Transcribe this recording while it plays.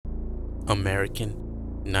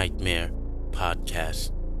American Nightmare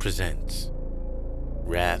Podcast presents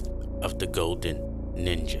Wrath of the Golden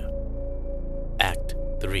Ninja, Act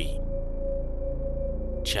 3,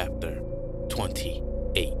 Chapter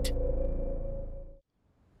 28.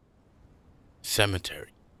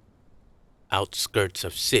 Cemetery, outskirts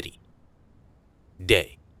of city,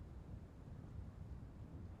 day.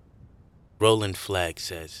 Roland Flagg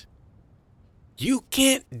says, "You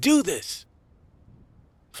can't do this.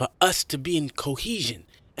 For us to be in cohesion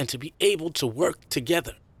and to be able to work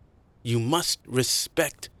together, you must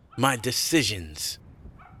respect my decisions."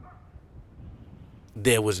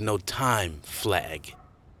 There was no time, Flagg.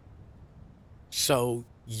 So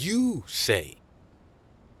you say.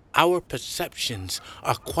 Our perceptions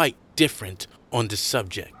are quite different on the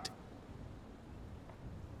subject.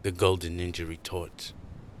 The Golden Ninja retorts,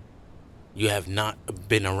 "You have not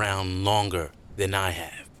been around longer than I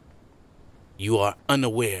have. You are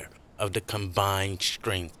unaware of the combined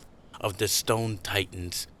strength of the Stone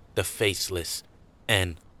Titans, the Faceless,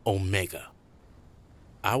 and Omega.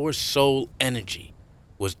 Our soul energy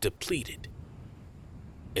was depleted.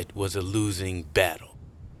 It was a losing battle.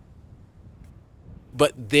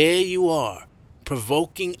 But there you are,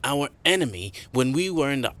 provoking our enemy when we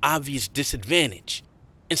were in the obvious disadvantage,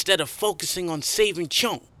 instead of focusing on saving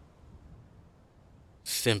Chung.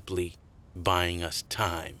 Simply buying us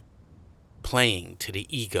time, playing to the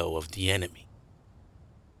ego of the enemy.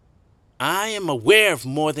 I am aware of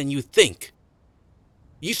more than you think.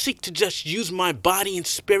 You seek to just use my body and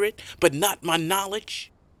spirit, but not my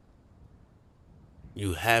knowledge.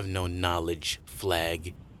 You have no knowledge,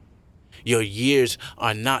 Flagg. Your years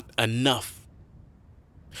are not enough.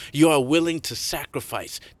 You are willing to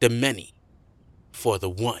sacrifice the many for the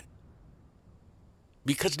one.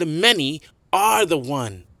 Because the many are the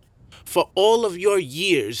one. For all of your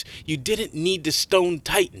years, you didn't need the Stone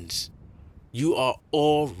Titans. You are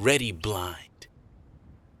already blind."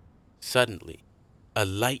 Suddenly, a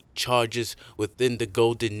light charges within the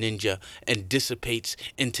Golden Ninja and dissipates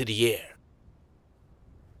into the air.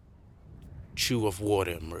 Chew of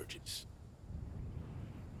water emerges.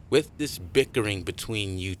 With this bickering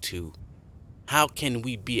between you two, how can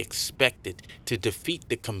we be expected to defeat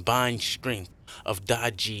the combined strength of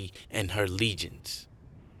Daji and her legions?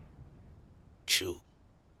 Chew.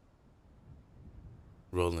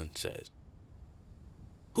 Roland says,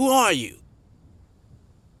 "Who are you?"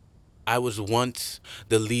 "I was once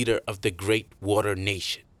the leader of the Great Water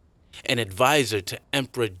Nation, an advisor to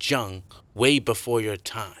Emperor Jung way before your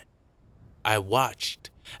time. I watched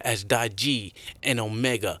as Daji and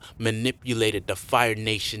Omega manipulated the Fire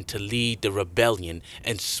Nation to lead the rebellion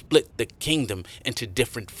and split the kingdom into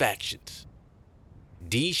different factions.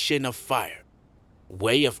 Di Shin of Fire,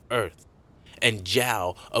 Way of Earth, and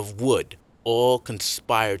Jiao of Wood all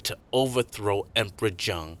conspired to overthrow Emperor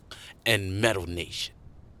Jung and Metal Nation.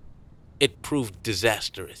 It proved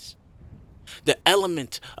disastrous. The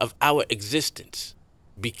element of our existence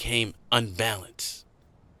became unbalanced.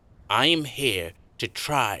 I am here to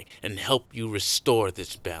try and help you restore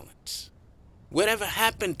this balance. Whatever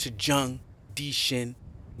happened to Jung, Di-Shin,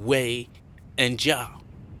 Wei, and Jiao?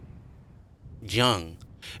 Jung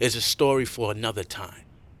is a story for another time.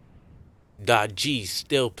 Daji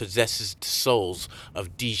still possesses the souls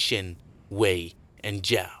of Di-Shin, Wei, and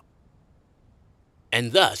Jiao.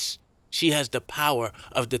 And thus, she has the power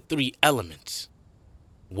of the three elements.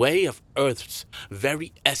 Way of Earth's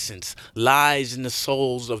very essence lies in the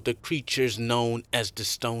souls of the creatures known as the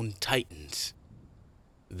Stone Titans.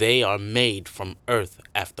 They are made from Earth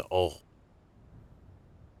after all.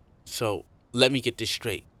 So, let me get this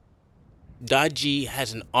straight. Daji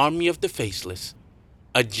has an army of the Faceless,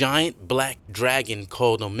 a giant black dragon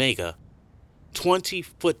called Omega,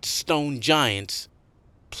 20-foot stone giants,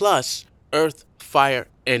 plus earth, fire,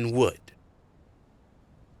 and wood.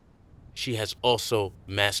 She has also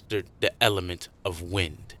mastered the element of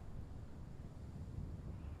wind.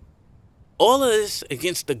 All of this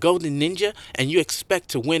against the Golden Ninja, and you expect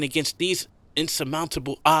to win against these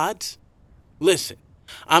insurmountable odds? Listen,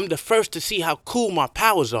 I'm the first to see how cool my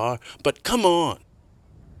powers are, but come on.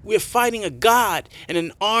 We're fighting a god and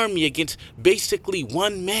an army against basically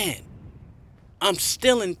one man. I'm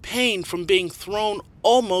still in pain from being thrown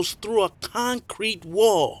almost through a concrete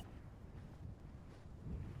wall.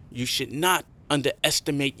 You should not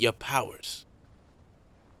underestimate your powers,"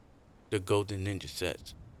 the Golden Ninja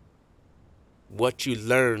says. "What you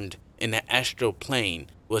learned in the astral plane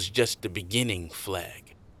was just the beginning,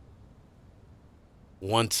 Flagg.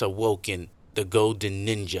 Once awoken, the Golden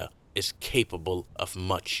Ninja is capable of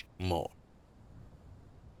much more."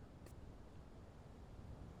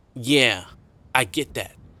 "Yeah, I get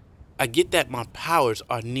that. I get that my powers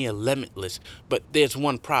are near limitless, but there's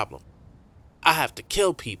one problem. I have to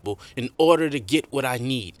kill people in order to get what I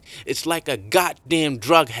need. It's like a goddamn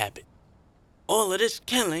drug habit. All of this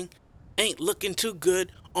killing ain't looking too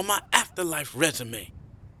good on my afterlife resume.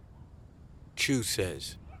 Chu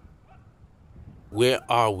says, "Where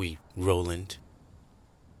are we, Roland?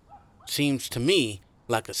 Seems to me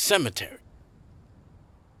like a cemetery."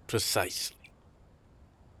 Precisely.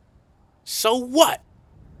 So what?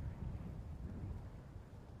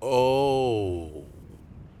 Oh,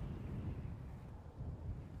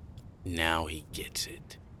 now he gets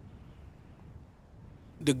it.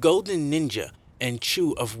 The Golden Ninja and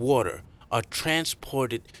Chu of Water are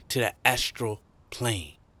transported to the astral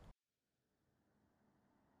plane.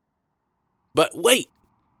 But wait,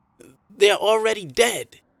 they're already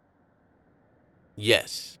dead.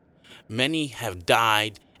 Yes, many have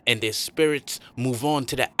died and their spirits move on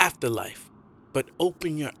to the afterlife. But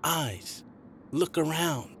open your eyes, look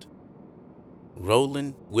around.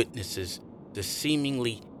 Roland witnesses the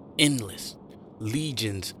seemingly endless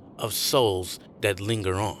legions of souls that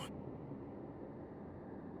linger on.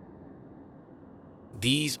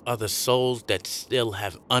 These are the souls that still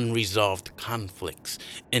have unresolved conflicts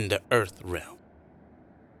in the earth realm.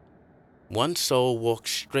 One soul walks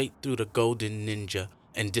straight through the Golden Ninja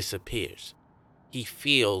and disappears. He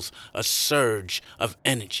feels a surge of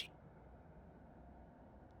energy.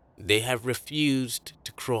 They have refused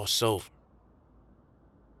to cross over.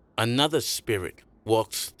 Another spirit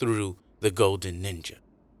walks through the Golden Ninja.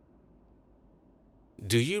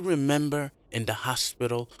 Do you remember in the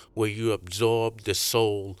hospital where you absorbed the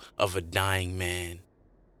soul of a dying man?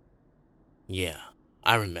 Yeah,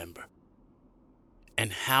 I remember.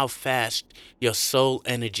 And how fast your soul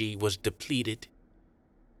energy was depleted?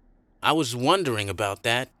 I was wondering about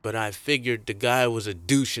that, but I figured the guy was a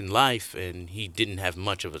douche in life and he didn't have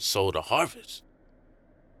much of a soul to harvest.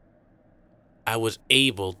 I was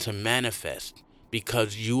able to manifest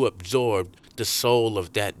because you absorbed the soul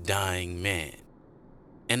of that dying man.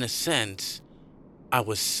 In a sense, I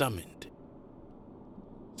was summoned.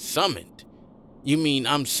 Summoned? You mean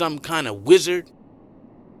I'm some kind of wizard?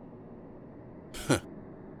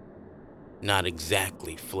 Not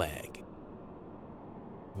exactly, Flag.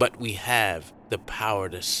 But we have the power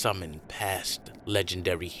to summon past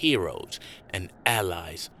legendary heroes and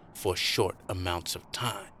allies for short amounts of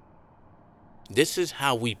time. This is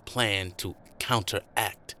how we plan to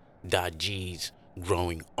counteract Daji's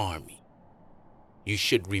growing army. You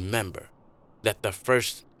should remember that the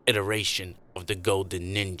first iteration of the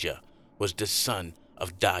Golden Ninja was the son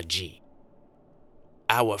of Daji.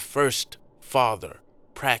 Our first father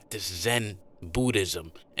practiced Zen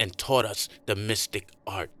Buddhism and taught us the mystic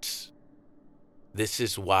arts. This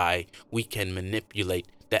is why we can manipulate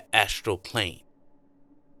the astral plane.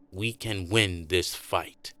 We can win this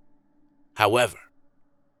fight. However,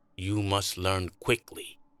 you must learn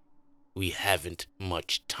quickly. We haven't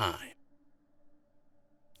much time.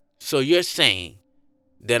 So you're saying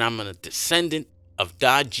that I'm a descendant of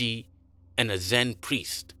Daji and a Zen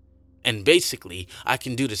priest, and basically I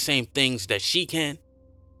can do the same things that she can?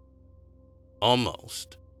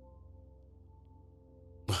 Almost.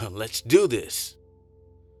 Well, let's do this.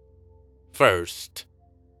 First,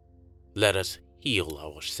 let us heal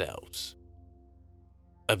ourselves.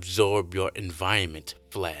 Absorb your environment,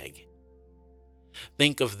 Flag.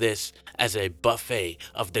 Think of this as a buffet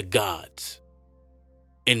of the gods.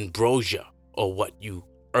 Ambrosia, or what you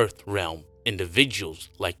Earth Realm individuals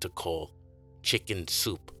like to call chicken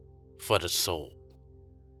soup for the soul.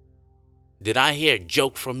 Did I hear a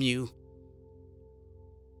joke from you?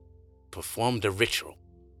 Perform the ritual.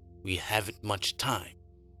 We haven't much time.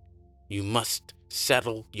 You must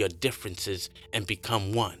settle your differences and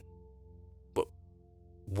become one. But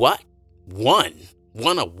what? One?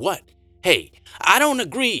 One of what? Hey, I don't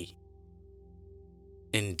agree.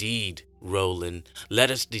 Indeed, Roland,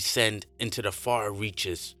 let us descend into the far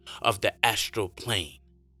reaches of the astral plane.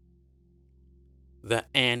 The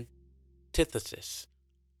antithesis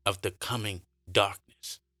of the coming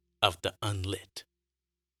darkness of the unlit.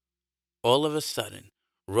 All of a sudden,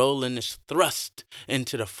 Roland is thrust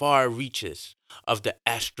into the far reaches of the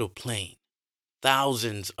astral plane.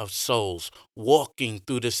 Thousands of souls walking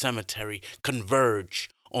through the cemetery converge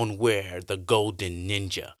on where the Golden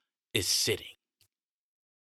Ninja is sitting.